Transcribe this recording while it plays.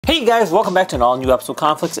Hey guys, welcome back to an all-new episode of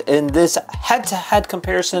Conflicts. In this head-to-head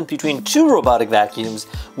comparison between two robotic vacuums,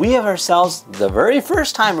 we have ourselves the very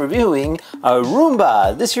first time reviewing a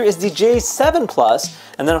Roomba. This here is the J7 Plus,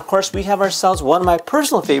 and then of course we have ourselves one of my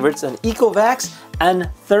personal favorites, an ECOVACS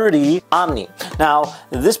N30 OMNI. Now,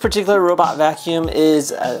 this particular robot vacuum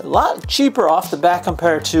is a lot cheaper off the bat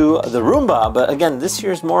compared to the Roomba, but again, this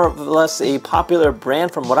here is more or less a popular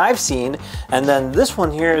brand from what I've seen, and then this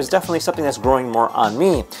one here is definitely something that's growing more on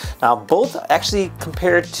me. Now, both actually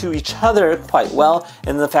compare to each other quite well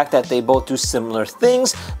in the fact that they both do similar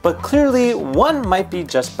things, but clearly one might be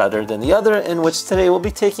just better than the other, in which today we'll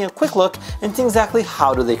be taking a quick look into exactly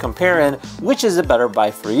how do they compare and which is a better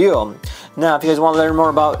buy for you. Now, if you guys want to learn more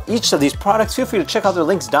about each of these products, feel free to check out their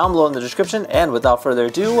links down below in the description, and without further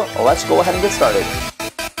ado, let's go ahead and get started.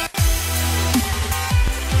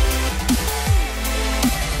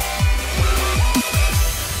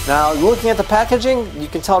 Now, looking at the packaging, you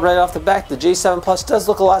can tell right off the bat the J7 Plus does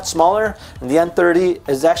look a lot smaller, and the N30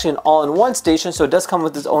 is actually an all-in-one station, so it does come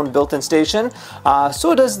with its own built-in station.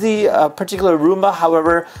 So does the particular Roomba.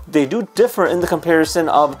 However, they do differ in the comparison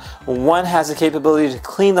of one has the capability to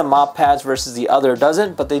clean the mop pads versus the other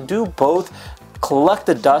doesn't, but they do both collect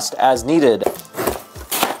the dust as needed.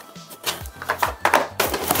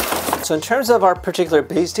 So in terms of our particular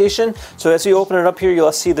base station, so as you open it up here,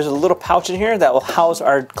 you'll see there's a little pouch in here that will house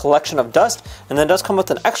our collection of dust, and then it does come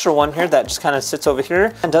with an extra one here that just kind of sits over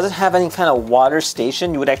here and doesn't have any kind of water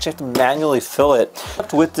station. You would actually have to manually fill it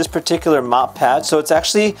with this particular mop pad. So it's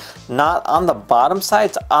actually not on the bottom side,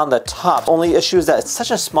 it's on the top. Only issue is that it's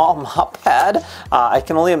such a small mop pad. I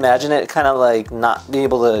can only imagine it kind of like not be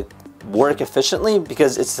able to work efficiently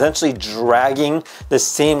because it's essentially dragging the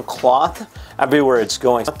same cloth everywhere it's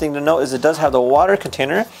going. Something to note is it does have the water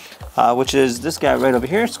container, which is this guy right over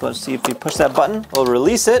here. So let's see if you push that button, it'll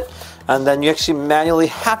release it, and then you actually manually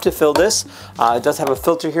have to fill this. It does have a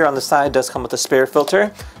filter here on the side, it does come with a spare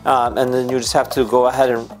filter, and then you just have to go ahead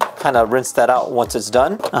and kind of rinse that out once it's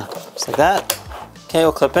done, just like that. Okay,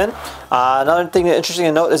 it'll clip in. Another thing interesting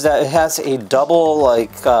to note is that it has a double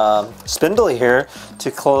spindle here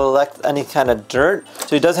to collect any kind of dirt.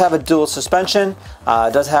 So it does have a dual suspension.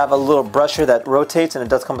 It does have a little brush here that rotates, and it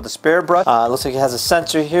does come with a spare brush. Looks like it has a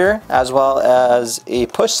sensor here as well as a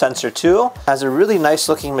push sensor too. It has a really nice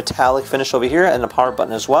looking metallic finish over here and a power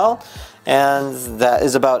button as well. And that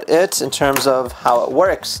is about it in terms of how it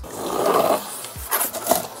works.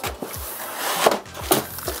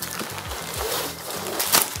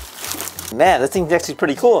 Man, this thing's actually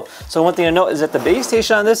pretty cool. So one thing to note is that the base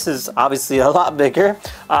station on this is obviously a lot bigger.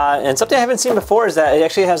 And something I haven't seen before is that it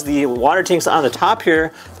actually has the water tanks on the top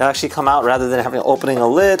here that actually come out rather than having opening a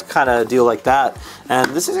lid kind of deal like that. And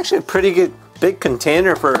this is actually a pretty good big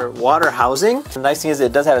container for water housing. The nice thing is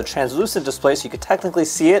it does have a translucent display, so you could technically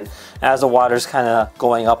see it as the water's kind of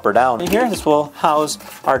going up or down. In here, this will house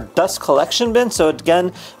our dust collection bin. So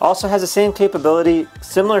again, also has the same capability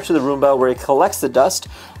similar to the Roomba where it collects the dust,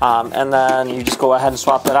 and then you just go ahead and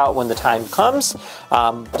swap that out when the time comes.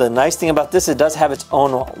 The nice thing about this, it does have its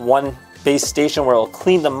own one base station where it'll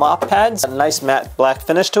clean the mop pads. A nice matte black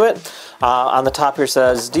finish to it. On the top here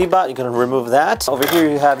says Deebot, you can remove that. Over here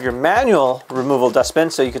you have your manual removal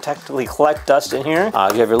dustbin, so you can technically collect dust in here.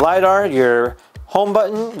 You have your LiDAR, your home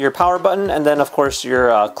button, your power button, and then of course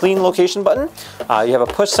your clean location button. You have a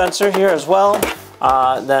push sensor here as well.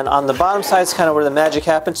 Then on the bottom side is kind of where the magic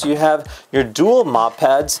happens. So you have your dual mop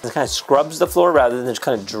pads. It kind of scrubs the floor rather than just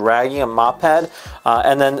kind of dragging a mop pad.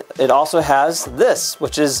 And then it also has this,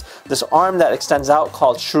 which is this arm that extends out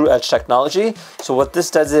called True Edge technology. So what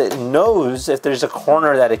this does, it knows if there's a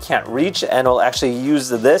corner that it can't reach, and it'll actually use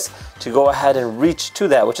this to go ahead and reach to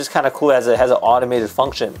that, which is kind of cool as it has an automated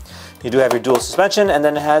function. You do have your dual suspension, and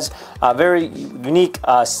then it has a very unique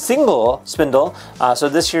single spindle. So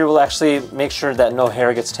this here will actually make sure that no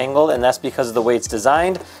hair gets tangled, and that's because of the way it's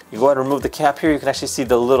designed. You go ahead and remove the cap here, you can actually see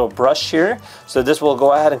the little brush here. So this will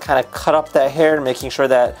go ahead and kind of cut up that hair, making sure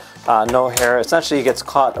that no hair essentially gets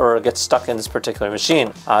caught or gets stuck in this particular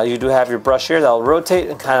machine. You do have your brush here that will rotate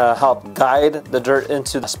and kind of help guide the dirt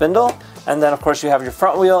into the spindle. And then of course you have your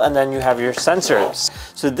front wheel, and then you have your sensors.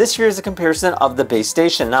 So this here is a comparison of the base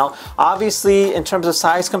station. Now obviously in terms of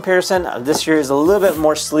size comparison, this here is a little bit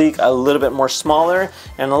more sleek, a little bit more smaller,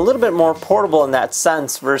 and a little bit more portable in that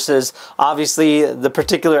sense, versus obviously the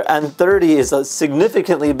particular N30 is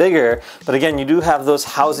significantly bigger. But again, you do have those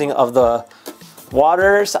housing of the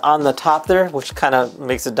waters on the top there, which kind of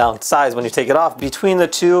makes it downsize when you take it off. Between the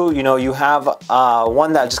two, you know, you have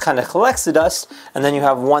one that just kind of collects the dust, and then you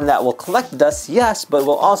have one that will collect the dust, yes, but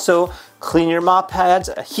will also clean your mop pads,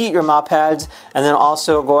 heat your mop pads, and then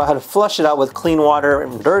also go ahead and flush it out with clean water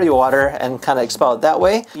and dirty water and kind of expel it that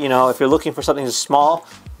way. You know, if you're looking for something small,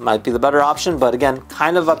 might be the better option, but again,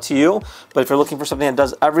 kind of up to you. But if you're looking for something that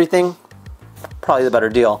does everything, probably the better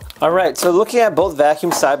deal. All right, so looking at both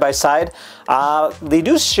vacuums side by side, they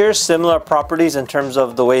do share similar properties in terms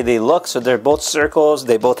of the way they look. So they're both circles,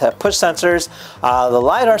 they both have push sensors. The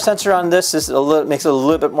LiDAR sensor on this is makes it a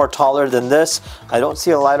little bit more taller than this. I don't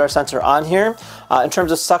see a LiDAR sensor on here. In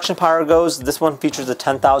terms of suction power goes, this one features a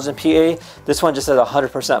 10,000 PA. This one just has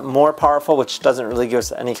 100% more powerful, which doesn't really give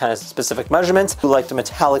us any kind of specific measurements. We like the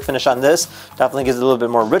metallic finish on this. Definitely gives it a little bit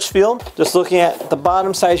more rich feel. Just looking at the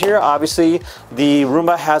bottom side here, obviously the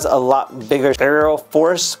Roomba has a lot bigger aerial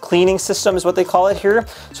force cleaning system is what they call it here.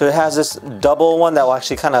 So it has this double one that will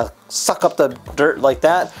actually kind of suck up the dirt like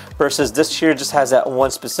that, versus this here just has that one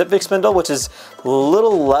specific spindle, which is a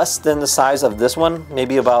little less than the size of this one,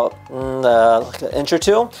 maybe about like an inch or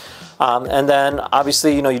two. And then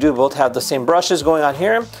obviously, you know, you do both have the same brushes going on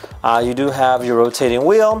here. You do have your rotating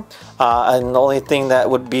wheel. And the only thing that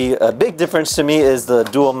would be a big difference to me is the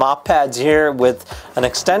dual mop pads here with an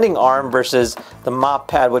extending arm versus the mop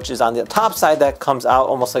pad, which is on the top side that comes out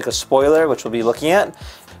almost like a spoiler, which we'll be looking at.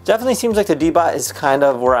 Definitely seems like the Deebot is kind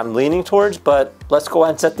of where I'm leaning towards, but let's go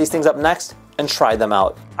ahead and set these things up next and try them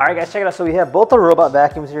out. All right, guys, check it out. So we have both the robot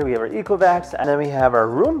vacuums here. We have our ECOVACS, and then we have our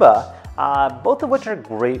Roomba, both of which are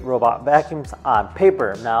great robot vacuums on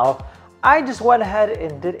paper. Now, I just went ahead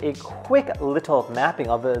and did a quick little mapping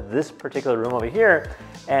of this particular room over here,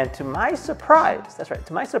 and to my surprise, that's right,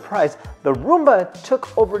 to my surprise, the Roomba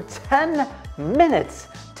took over 10 minutes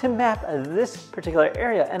to map this particular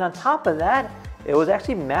area, and on top of that, it was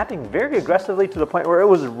actually mapping very aggressively to the point where it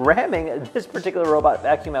was ramming this particular robot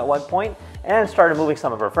vacuum at one point and started moving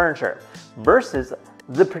some of our furniture, versus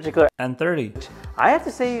the particular N30. I have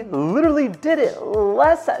to say, literally did it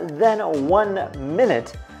less than 1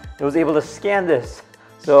 minute. It was able to scan this.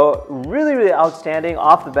 So really, really outstanding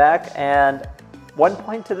off the back, and 1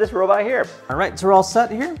 point to this robot here. All right, so we're all set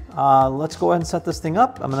here. Let's go ahead and set this thing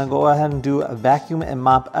up. I'm gonna go ahead and do a vacuum and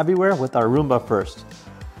mop everywhere with our Roomba first.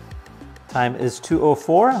 Time is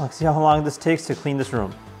 2:04. Let's see how long this takes to clean this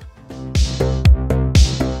room.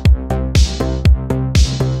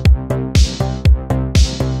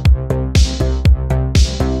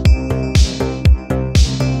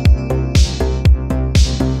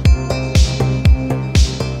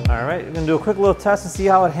 All right, we're gonna do a quick little test to see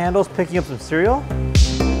how it handles picking up some cereal.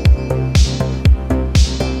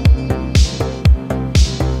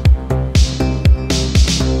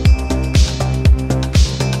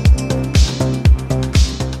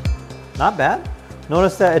 Not bad.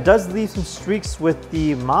 Notice that it does leave some streaks with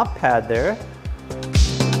the mop pad there.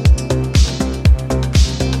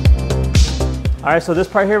 All right, so this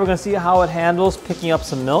part here, we're gonna see how it handles picking up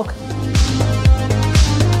some milk.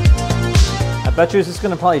 I bet you it's just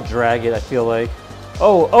gonna probably drag it, I feel like.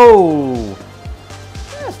 Oh!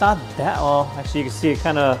 Yeah, it's not that, well, actually you can see it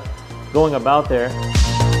kind of going about there.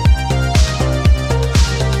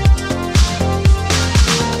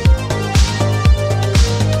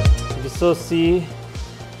 Still see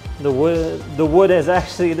the wood is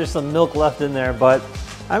actually, there's some milk left in there, but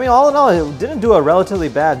I mean, all in all, it didn't do a relatively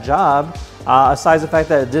bad job, aside the fact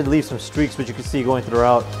that it did leave some streaks, which you can see going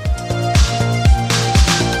throughout.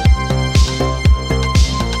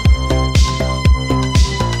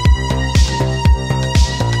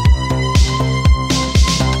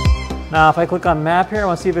 Now, if I click on map here, I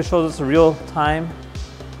want to see if it shows us a real time.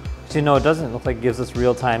 Actually, no, it doesn't look like it gives us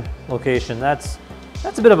real time location. That's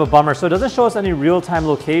a bit of a bummer. So it doesn't show us any real-time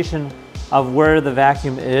location of where the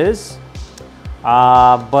vacuum is,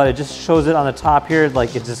 but it just shows it on the top here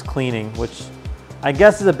like it's just cleaning, which I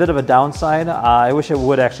guess is a bit of a downside. I wish it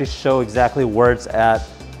would actually show exactly where it's at.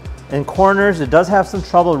 In corners, it does have some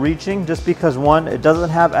trouble reaching just because, one, it doesn't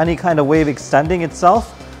have any kind of way of extending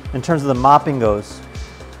itself in terms of the mopping goes.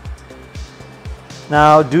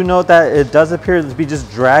 Now, do note that it does appear to be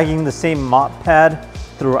just dragging the same mop pad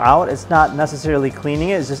throughout. It's not necessarily cleaning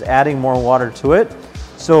it, it's just adding more water to it.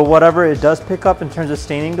 So whatever it does pick up in terms of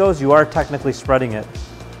staining goes, you are technically spreading it.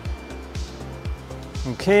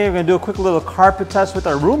 Okay, we're gonna do a quick little carpet test with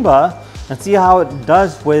our Roomba and see how it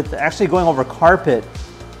does with actually going over carpet.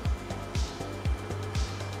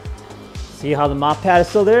 See how the mop pad is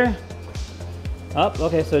still there? Oh,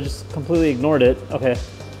 okay, so it just completely ignored it. Okay.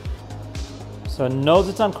 So it knows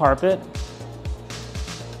it's on carpet.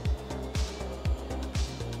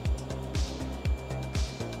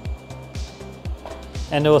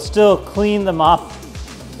 And it will still clean the mop.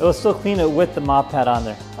 It will still clean it with the mop pad on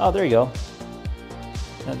there. Oh, there you go.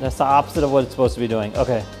 That's the opposite of what it's supposed to be doing.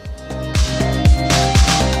 Okay.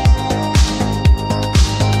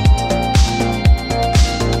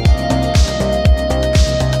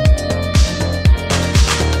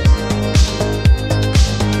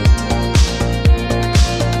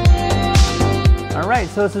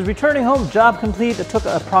 so it says returning home, job complete. It took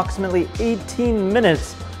approximately 18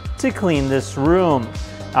 minutes to clean this room.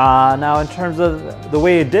 Now in terms of the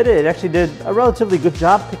way it did it, it actually did a relatively good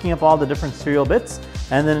job picking up all the different cereal bits.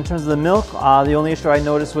 And then in terms of the milk, the only issue I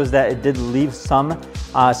noticed was that it did leave some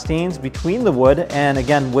stains between the wood. And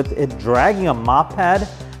again, with it dragging a mop pad,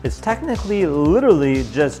 it's technically literally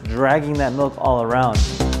just dragging that milk all around.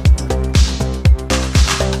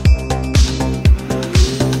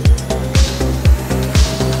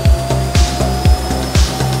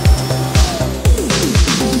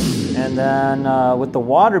 And then with the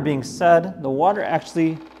water being said, the water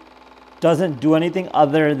actually doesn't do anything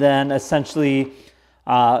other than essentially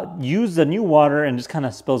use the new water and just kind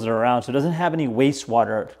of spills it around. So it doesn't have any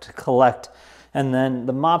wastewater to collect. And then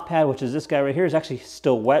the mop pad, which is this guy right here, is actually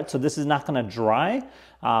still wet. So this is not going to dry,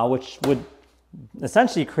 which would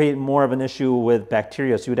essentially create more of an issue with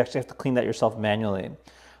bacteria. So you would actually have to clean that yourself manually.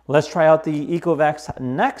 Let's try out the ECOVACS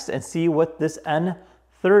next and see what this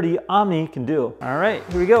N30 Omni can do. All right,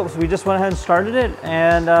 here we go. So we just went ahead and started it,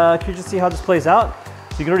 and curious to see how this plays out.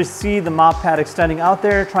 So you can already see the mop pad extending out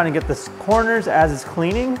there, trying to get the corners as it's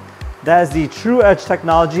cleaning. That is the True Edge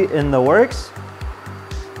technology in the works.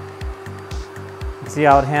 See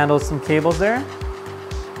how it handles some cables there.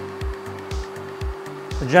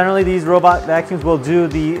 But generally, these robot vacuums will do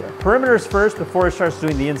the perimeters first before it starts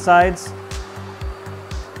doing the insides.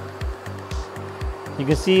 You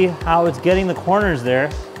can see how it's getting the corners there.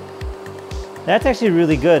 That's actually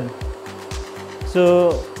really good.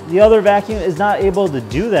 So the other vacuum is not able to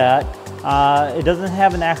do that. It doesn't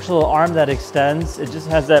have an actual arm that extends. It just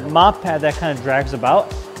has that mop pad that kind of drags about.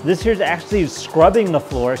 This here is actually scrubbing the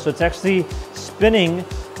floor, so it's actually spinning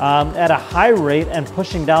at a high rate and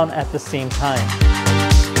pushing down at the same time.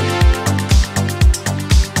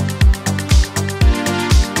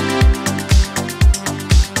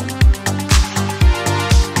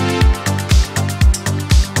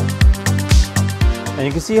 And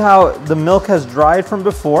you can see how the milk has dried from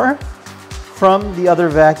before, from the other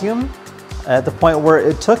vacuum, at the point where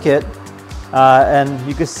it took it, and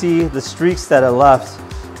you can see the streaks that it left.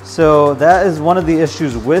 So that is one of the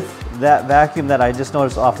issues with that vacuum that I just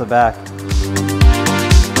noticed off the back.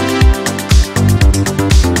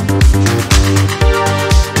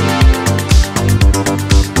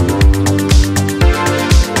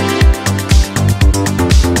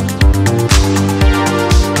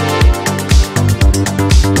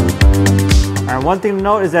 One thing to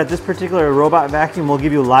note is that this particular robot vacuum will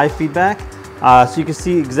give you live feedback, so you can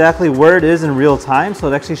see exactly where it is in real time.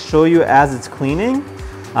 So it actually show you as it's cleaning.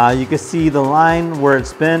 You can see the line where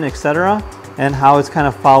it's been, etc., and how it's kind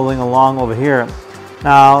of following along over here.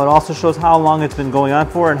 Now it also shows how long it's been going on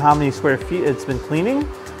for and how many square feet it's been cleaning.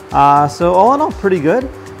 So all in all, pretty good.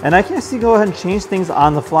 And I can actually go ahead and change things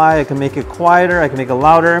on the fly. I can make it quieter, I can make it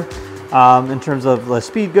louder. In terms of the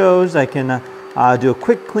speed goes, I can do a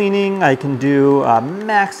quick cleaning, I can do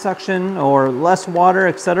max suction or less water,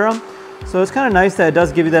 etc. So it's kind of nice that it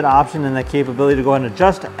does give you that option and that capability to go ahead and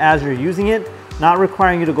adjust as you're using it, not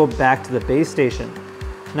requiring you to go back to the base station.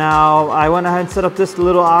 Now I went ahead and set up this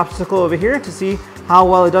little obstacle over here to see how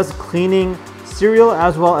well it does cleaning cereal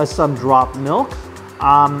as well as some dropped milk,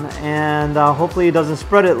 and hopefully it doesn't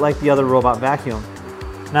spread it like the other robot vacuum.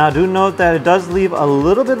 Now do note that it does leave a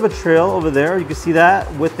little bit of a trail over there. You can see that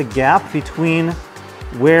with the gap between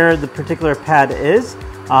where the particular pad is,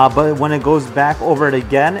 but when it goes back over it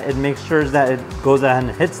again, it makes sure that it goes ahead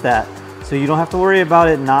and hits that. So you don't have to worry about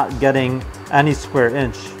it not getting any square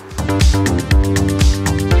inch.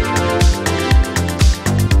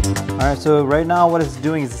 All right, so right now what it's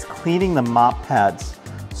doing is it's cleaning the mop pads.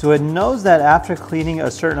 So it knows that after cleaning a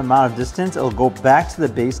certain amount of distance, it'll go back to the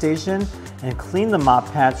base station and clean the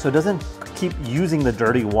mop pad so it doesn't keep using the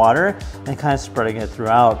dirty water and kind of spreading it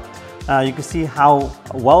throughout. You can see how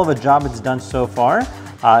well of a job it's done so far. It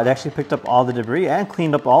actually picked up all the debris and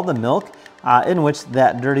cleaned up all the milk, in which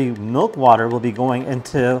that dirty milk water will be going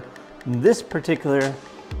into this particular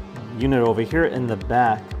unit over here in the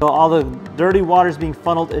back. So all the dirty water is being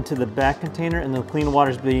funneled into the back container and the clean water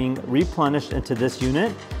is being replenished into this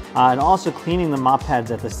unit, and also cleaning the mop pads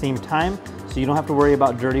at the same time, so you don't have to worry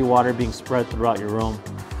about dirty water being spread throughout your room.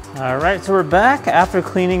 All right, so we're back after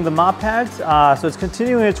cleaning the mop pads. So it's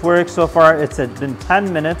continuing its work. So far it's been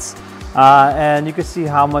 10 minutes, and you can see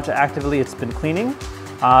how much actively it's been cleaning.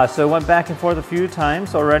 So it went back and forth a few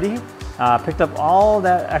times already, picked up all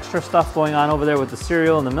that extra stuff going on over there with the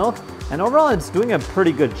cereal and the milk, and overall it's doing a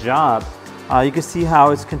pretty good job. You can see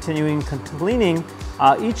how it's continuing cleaning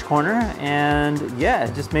each corner, and yeah,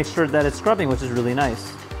 it just makes sure that it's scrubbing, which is really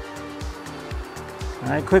nice. All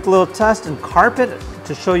right, quick little test and carpet.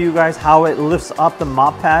 to show you guys how it lifts up the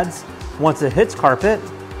mop pads once it hits carpet.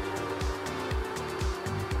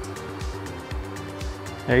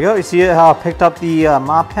 There you go. You see how I picked up the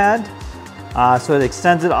mop pad? So it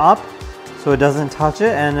extends it up so it doesn't touch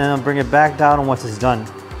it, and then I'll bring it back down once it's done.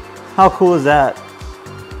 How cool is that?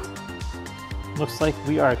 Looks like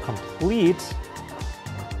we are complete.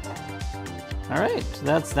 All right, so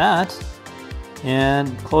that's that.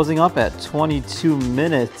 And closing up at 22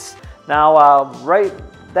 minutes. Now, right,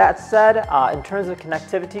 that said, in terms of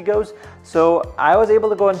connectivity goes, so I was able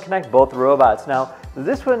to go and connect both robots. Now,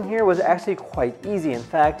 this one here was actually quite easy. In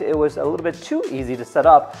fact, it was a little bit too easy to set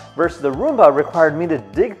up versus the Roomba required me to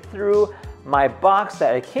dig through my box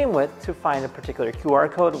that it came with to find a particular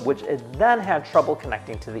QR code, which it then had trouble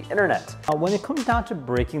connecting to the internet. When it comes down to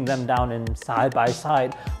breaking them down in side by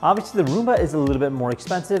side, obviously the Roomba is a little bit more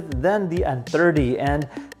expensive than the N30, and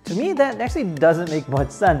to me that actually doesn't make much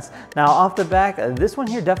sense. Now off the back, this one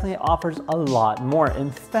here definitely offers a lot more. In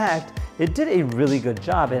fact, it did a really good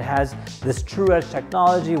job. It has this true edge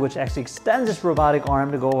technology which actually extends this robotic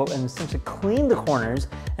arm to go and essentially clean the corners,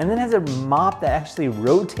 and then has a mop that actually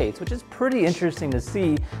rotates, which is pretty interesting to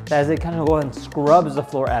see as it kind of goes and scrubs the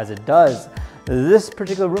floor as it does. This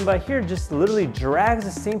particular Roomba here just literally drags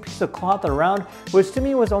the same piece of cloth around, which to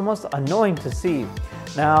me was almost annoying to see.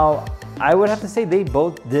 Now, I would have to say they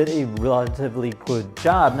both did a relatively good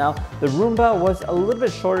job. Now, the Roomba was a little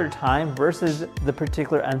bit shorter time versus the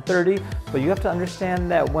particular N30, but you have to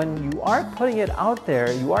understand that when you are putting it out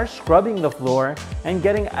there, you are scrubbing the floor and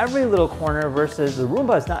getting every little corner versus the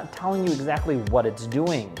Roomba is not telling you exactly what it's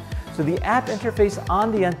doing. So the app interface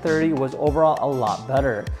on the N30 was overall a lot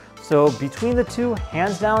better. So between the two,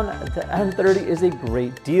 hands down, the N30 is a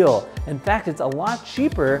great deal. In fact, it's a lot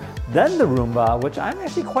cheaper than the Roomba, which I'm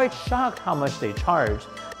actually quite shocked how much they charge.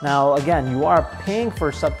 Now, again, you are paying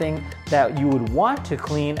for something that you would want to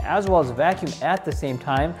clean as well as vacuum at the same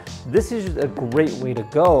time. This is a great way to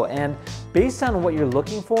go. And based on what you're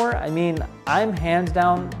looking for, I mean, I'm hands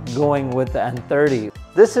down going with the N30.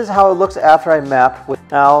 This is how it looks after I map.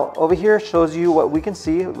 Now, over here shows you what we can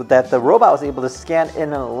see, that the robot was able to scan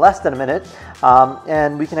in less than a minute.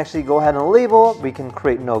 And we can actually go ahead and label, we can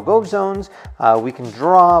create no-go zones, we can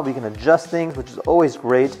draw, we can adjust things, which is always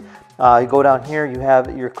great. You go down here, you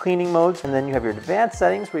have your cleaning modes, and then you have your advanced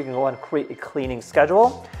settings where you can go ahead and create a cleaning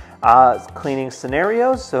schedule, cleaning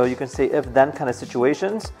scenarios, so you can say if-then kind of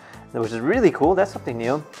situations, which is really cool. That's something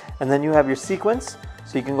new. And then you have your sequence,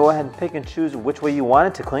 so you can go ahead and pick and choose which way you want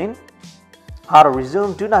it to clean. Auto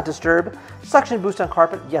resume, do not disturb, suction boost on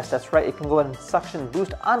carpet. Yes, that's right. It can go ahead and suction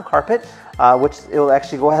boost on carpet, which it will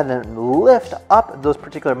actually go ahead and lift up those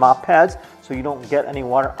particular mop pads so you don't get any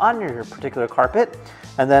water on your particular carpet.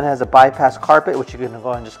 And then has a bypass carpet, which you can go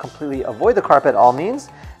ahead and just completely avoid the carpet all means.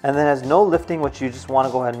 And then has no lifting, which you just want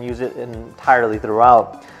to go ahead and use it entirely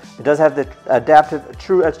throughout. It does have the adaptive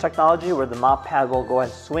true edge technology where the mop pad will go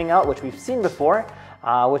ahead and swing out, which we've seen before.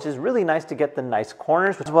 Which is really nice to get the nice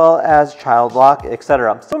corners, as well as child lock,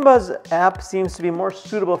 etc. Roomba's app seems to be more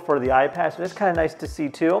suitable for the iPad, so it's kind of nice to see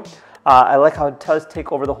too. I like how it does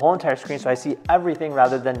take over the whole entire screen, so I see everything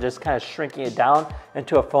rather than just kind of shrinking it down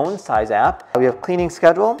into a phone size app. We have cleaning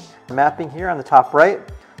schedule, mapping here on the top right.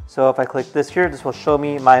 So if I click this here, this will show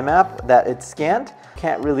me my map that it's scanned.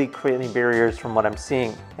 Can't really create any barriers from what I'm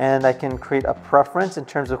seeing. And I can create a preference in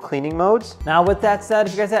terms of cleaning modes. Now with that said,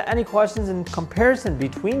 if you guys have any questions in comparison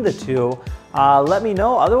between the two, let me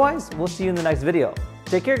know. Otherwise, we'll see you in the next video.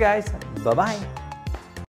 Take care guys, bye-bye.